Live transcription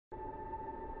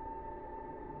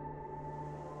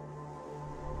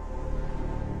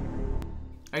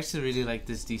actually really like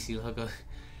this DC logo.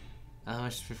 I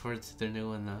much prefer it to their new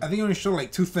one, though. I think it only showed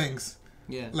like two things.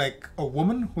 Yeah. Like a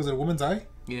woman. Was it a woman's eye?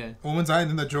 Yeah. A woman's eye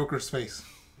and then the Joker's face.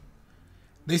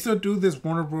 They still do this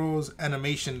Warner Bros.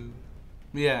 Animation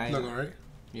logo, right?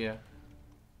 Yeah.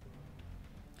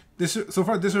 This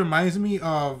reminds me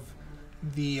of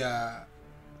the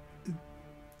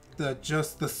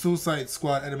Suicide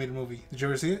Squad animated movie. Did you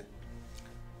ever see it?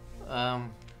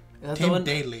 Tim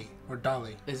Daly or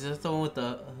Dolly. Is that the one with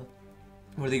the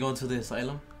where they go into the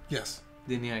asylum? Yes.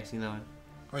 Didn't you actually know it?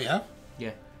 Oh yeah.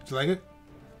 Yeah. Did you like it?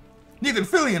 Nathan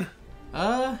Fillion.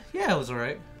 Yeah, it was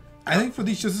alright. I think for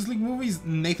these Justice League movies,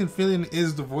 Nathan Fillion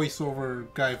is the voiceover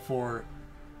guy for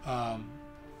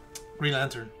Green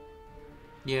Lantern.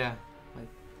 Yeah. Like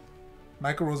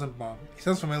Michael Rosenbaum. He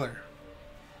sounds familiar.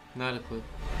 Not a clue.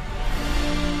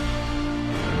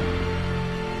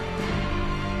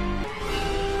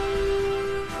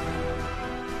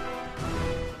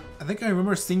 I think I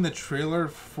remember seeing the trailer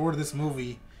for this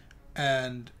movie,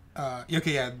 and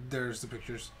there's the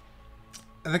pictures.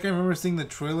 I think I remember seeing the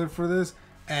trailer for this,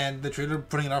 and the trailer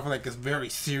putting it off like this very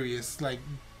serious, like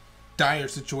dire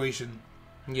situation.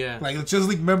 Yeah. Like the Justice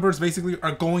League members basically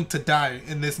are going to die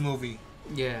in this movie.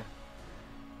 Yeah.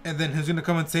 And then who's gonna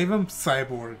come and save them?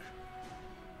 Cyborg.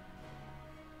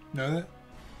 Know that?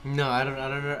 No, I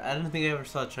don't think I ever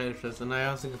saw a trailer for this, and I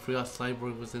also forgot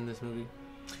Cyborg was in this movie.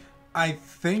 I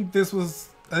think this was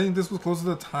close to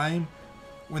the time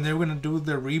when they were gonna do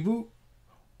their reboot,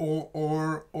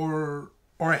 or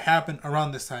it happened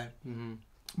around this time. Mm-hmm.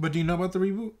 But do you know about the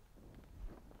reboot?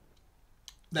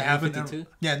 That happened. 52?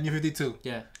 Yeah, New 52.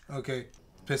 Yeah. Okay,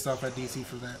 pissed off at DC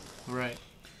for that. Right.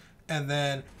 And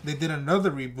then they did another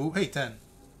reboot. Hey, 10.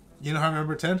 You know how I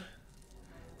remember 10?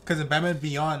 Because in Batman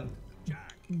Beyond,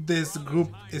 this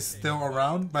group is still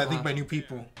around, but I think by new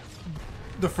people.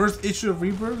 The first issue of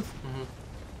Rebirth,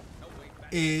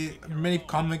 many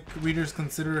comic readers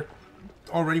consider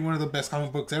already one of the best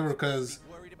comic books ever because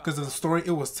of the story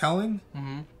it was telling,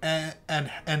 and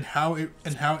how it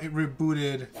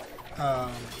rebooted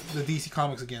the DC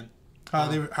Comics again. How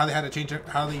they had to change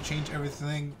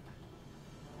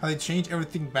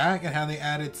everything back, and how they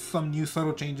added some new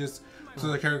subtle changes to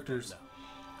the characters.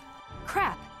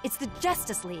 Crap, it's the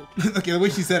Justice League. Okay, the way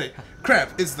she said it.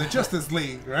 Crap, it's the Justice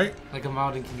League, right? Like a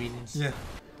mild inconvenience. Yeah.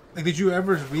 Like, did you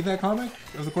ever read that comic?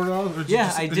 Of the Quarter Dollars?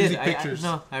 I did.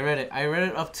 I read it. I read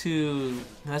it up to...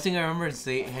 The last thing I remember is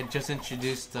they had just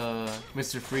introduced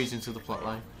Mr. Freeze into the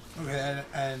plotline. Okay,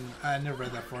 and I never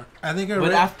read that far.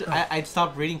 I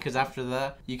stopped reading because after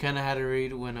that, you kind of had to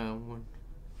read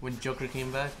when Joker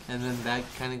came back, and then that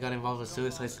kind of got involved with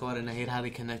Suicide Squad, and I hate how they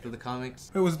connect with the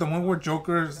comics. It was the one where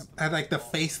Joker had like the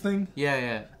face thing?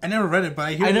 Yeah. I never read it, but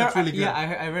I hear it's really good. Yeah,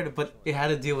 I read it, but it had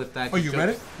to deal with that. Oh, you read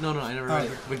it? No, I never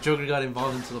read it. But Joker got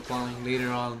involved into the plotline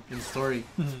later on in the story.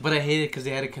 But I hate it because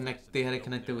they had to connect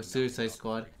it with Suicide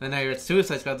Squad. Then I read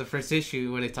Suicide Squad, the first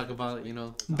issue, where they talk about,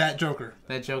 that Joker.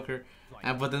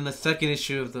 But then the second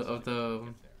issue of the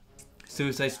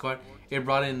Suicide Squad, it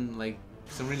brought in like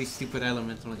some really stupid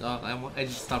elements. I'm like, I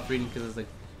just stopped reading because it's like,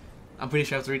 I'm pretty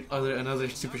sure I have to read another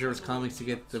superheroes comics to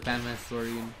get the Batman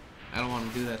story, and I don't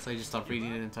want to do that, so I just stopped reading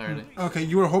it entirely. Okay,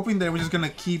 you were hoping they were just gonna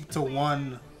keep to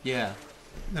one. Yeah.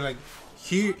 They're like,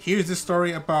 here's this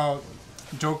story about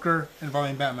Joker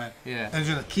involving Batman. Yeah. And just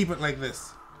gonna keep it like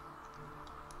this.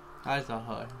 I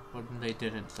thought, but they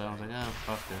didn't, so I was like, oh,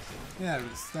 fuck this. Yeah,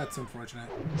 that's unfortunate.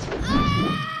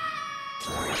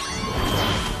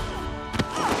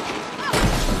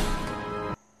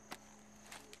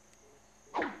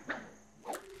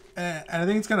 And I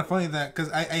think it's kind of funny that,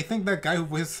 because I think that guy who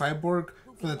voiced Cyborg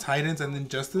for the Titans and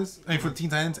Injustice, for the Teen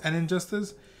Titans and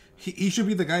Injustice, he should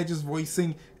be the guy just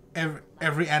voicing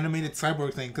every animated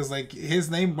Cyborg thing, because like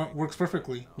his name works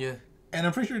perfectly. Yeah. And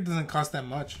I'm pretty sure it doesn't cost that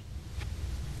much.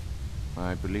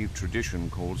 I believe tradition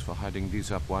calls for hiding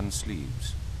these up one's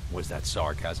sleeves. Was that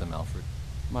sarcasm, Alfred?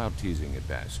 Mild teasing at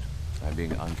best. I'm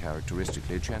being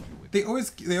uncharacteristically gentle with They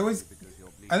always,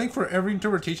 I think for every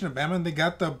interpretation of Batman, they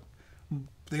got the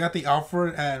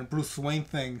Alfred and Bruce Wayne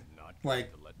thing,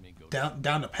 like,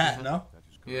 down to pat, no?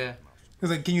 Yeah. Because,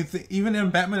 like, can you even in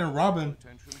Batman and Robin,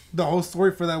 the whole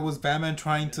story for that was Batman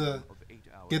trying to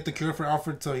get the cure for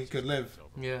Alfred so he could live.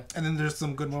 Yeah. And then there's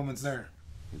some good moments there.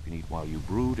 You can eat while you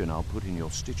brood, and I'll put in your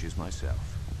stitches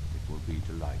myself. It will be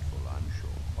delightful, I'm sure.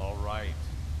 All right.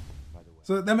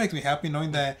 So that makes me happy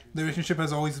knowing that the relationship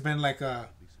has always been like a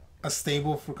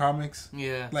stable for comics.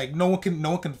 Yeah. Like no one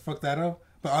can fuck that up,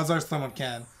 but odds are someone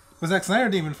can. But Zack Snyder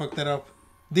didn't even fuck that up.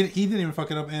 He didn't even fuck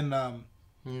it up in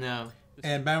no.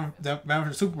 And Batman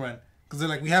vs Superman, because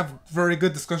like we have very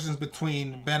good discussions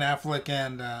between Ben Affleck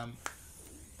and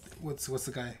what's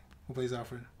the guy who plays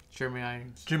Alfred? Jeremy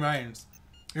Irons. Jim Irons.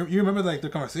 You remember like their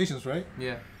conversations, right?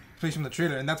 Yeah. Especially from the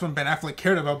trailer, and that's when Ben Affleck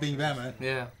cared about being Batman.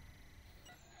 Yeah.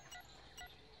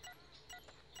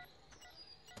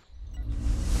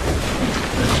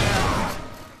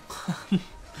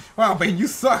 Wow, Bane, you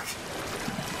suck.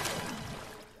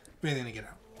 Bane's gonna get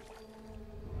out.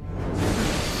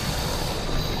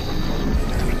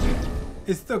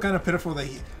 It's still kind of pitiful that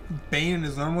Bane in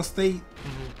his normal state,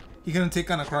 he couldn't take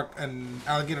on an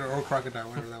alligator or crocodile,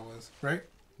 whatever that was, right?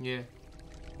 Yeah.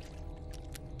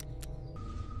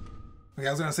 Okay,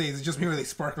 I was gonna say, is it just me or are they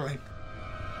sparkling?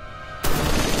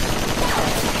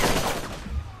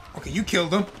 Okay, you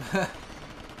killed him.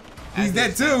 He's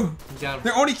dead too.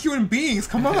 They're only human beings.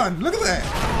 Come on, look at that.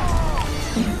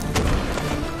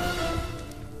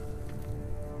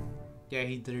 Yeah,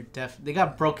 they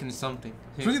got broken something.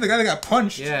 Especially the guy that got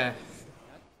punched. Yeah.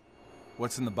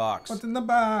 What's in the box? What's in the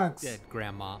box? Dead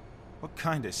grandma. What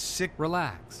kind of sick...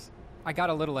 Relax. I got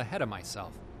a little ahead of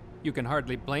myself. You can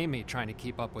hardly blame me trying to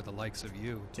keep up with the likes of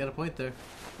you. You got a point there.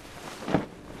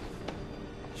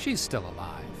 She's still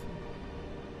alive.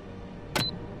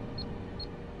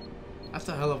 That's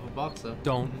a hell of a box, though.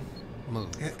 Don't move.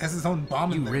 It has his own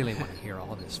bomb in You there. really want to hear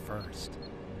all this first.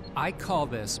 I call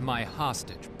this my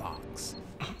hostage box.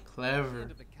 Clever.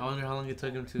 I wonder how long it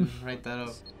took him to write that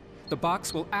up. The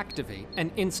box will activate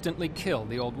and instantly kill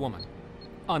the old woman.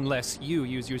 Unless you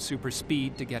use your super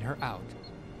speed to get her out.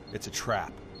 It's a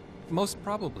trap. Most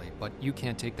probably, but you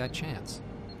can't take that chance.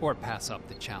 Or pass up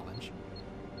the challenge.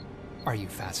 Are you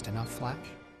fast enough, Flash?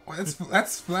 Well,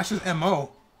 that's Flash's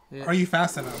MO. Yeah. Are you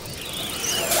fast enough?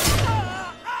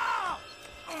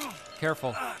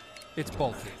 Careful. It's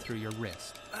bolted through your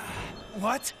wrist.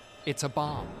 What? It's a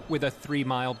bomb with a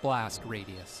 3-mile blast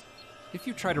radius. If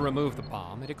you try to remove the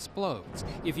bomb, it explodes.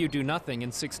 If you do nothing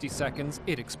in 60 seconds,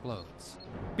 it explodes.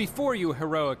 Before you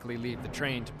heroically leave the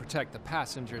train to protect the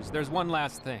passengers, there's one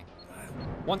last thing.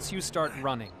 Once you start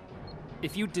running,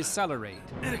 if you decelerate,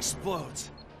 It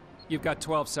explodes. you've got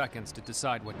 12 seconds to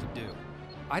decide what to do.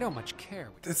 I don't much care.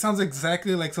 It sounds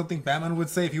exactly like something Batman would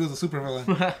say if he was a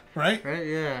supervillain, right? Right?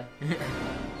 Yeah.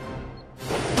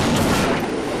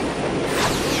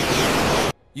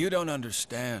 You don't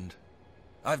understand.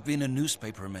 I've been a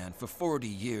newspaperman for 40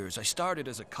 years. I started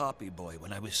as a copy boy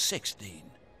when I was 16.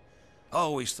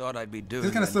 Always thought I'd be doing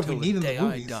This kind of it stuff we until need the in the day I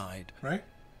movies, died. right?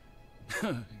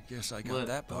 Guess I got What?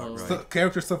 that part right. So,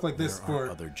 character stuff like this There are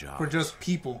for other jobs. for just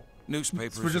people.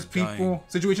 Newspapers For just are people, dying.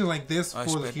 situations like this I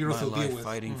for the spent heroes my to deal life with.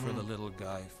 fighting for the little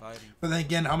guy, fighting. But then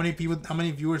again, how many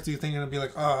viewers do you think are gonna be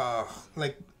like,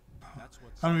 like,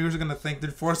 how many viewers are gonna think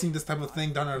they're forcing this type of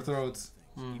thing down our throats,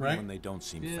 right? When they don't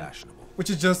seem fashionable. Which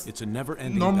is just It's a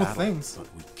never-ending normal battle, things. but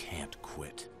we can't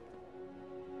quit.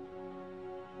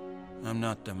 I'm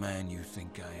not the man you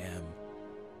think I am.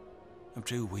 I'm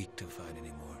too weak to fight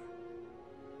anymore.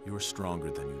 You're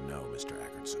stronger than you know, Mr.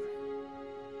 Ackerson.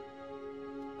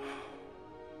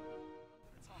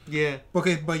 Yeah.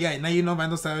 Okay, but yeah, now you know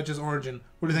Vandal Savage's origin.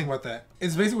 What do you think about that?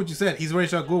 It's basically what you said. He's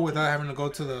Ra's al Ghul without having to go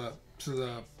to the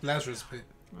Lazarus pit.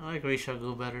 I like Ra's al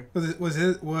Ghul better.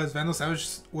 Was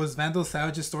Vandal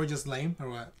Savage's story just lame or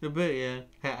what? A bit, yeah.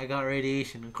 Hey, I got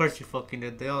radiation. Of course you fucking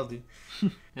did. They all do.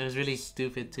 And it was really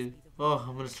stupid too. Oh,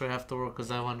 I'm gonna destroy half the world because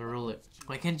I want to rule it.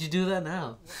 Why can't you do that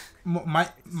now?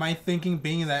 My thinking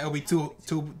being that it'll be too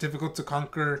difficult to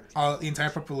conquer the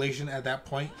entire population at that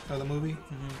point of the movie,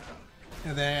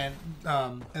 and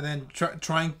then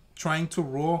trying to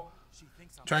rule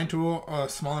a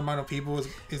small amount of people is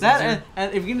That easier.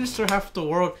 and if you can destroy half the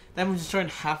world, that means destroying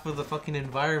half of the fucking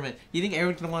environment. You think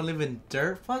everyone's gonna want to live in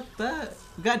dirt? Fuck that.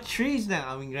 We got trees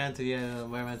now. I mean, granted, yeah,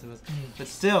 environmentalists, but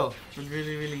still, it's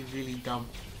really, really, really dumb.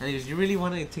 Anyways, you really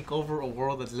want to take over a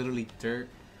world that's literally dirt?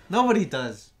 Nobody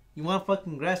does. You want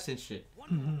fucking grass and shit.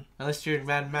 Unless you're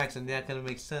Mad Max, and that kind of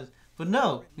makes sense. But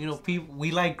no, you know, people, we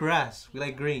like grass. We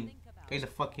like green. He's a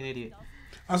fucking idiot.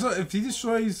 Also, if he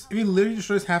literally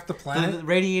destroys half the planet,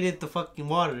 Radiated the fucking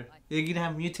water. You're gonna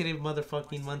have mutated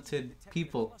motherfucking munted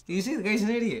people. You see, the guy's an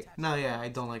idiot. No, yeah, I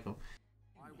don't like him.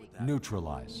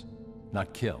 Neutralize,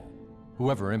 not kill.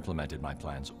 Whoever implemented my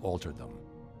plans altered them.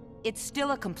 It's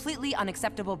still a completely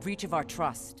unacceptable breach of our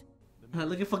trust.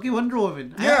 Look at fucking Wonder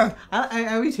Woman. Yeah.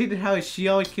 I always hated how she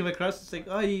always came across. It's like,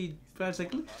 oh, I was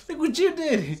like, look what you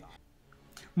did.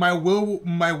 my will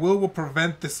will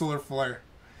prevent the solar flare.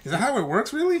 Is that how it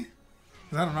works, really?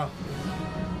 I don't know.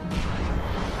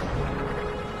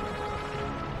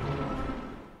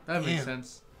 That makes Damn.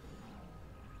 sense.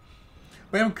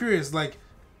 But I'm curious, like,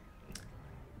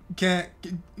 can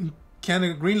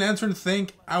a Green Lantern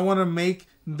think I want to make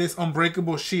this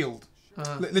unbreakable shield?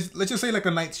 Let's just say like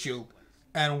a Knight's shield.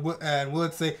 and will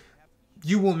it say,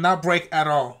 "You will not break at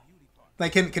all"?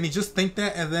 Like, can he just think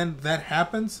that and then that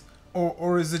happens,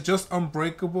 or is it just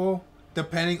unbreakable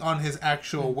depending on his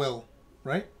actual will,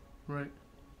 right? Right.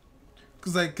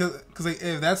 Cause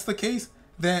if that's the case,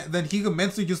 then he could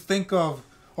mentally just think of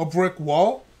a brick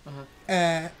wall,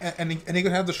 and he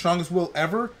could have the strongest will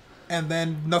ever, and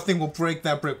then nothing will break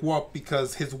that brick wall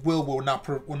because his will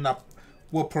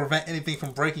will prevent anything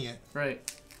from breaking it.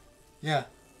 Right. Yeah.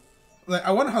 Like,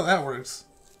 I wonder how that works.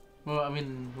 Well, I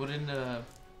mean, wouldn't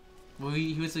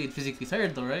he was like physically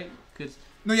tired though, right? Cause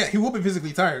No, yeah, he will be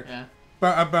physically tired. yeah.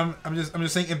 But I'm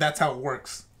just saying if that's how it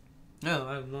works. No,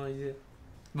 I have no idea.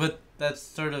 But that's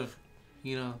sort of,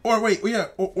 you know. Or wait, yeah,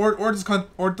 or does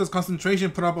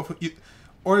concentration put up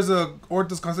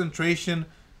does concentration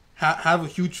have a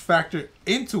huge factor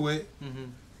into it,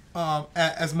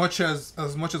 as much as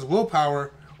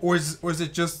willpower, or is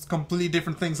it just completely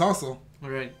different things also?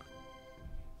 Right.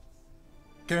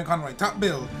 Kevin Conroy, top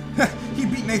bill. He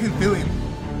beat Nathan Fillion.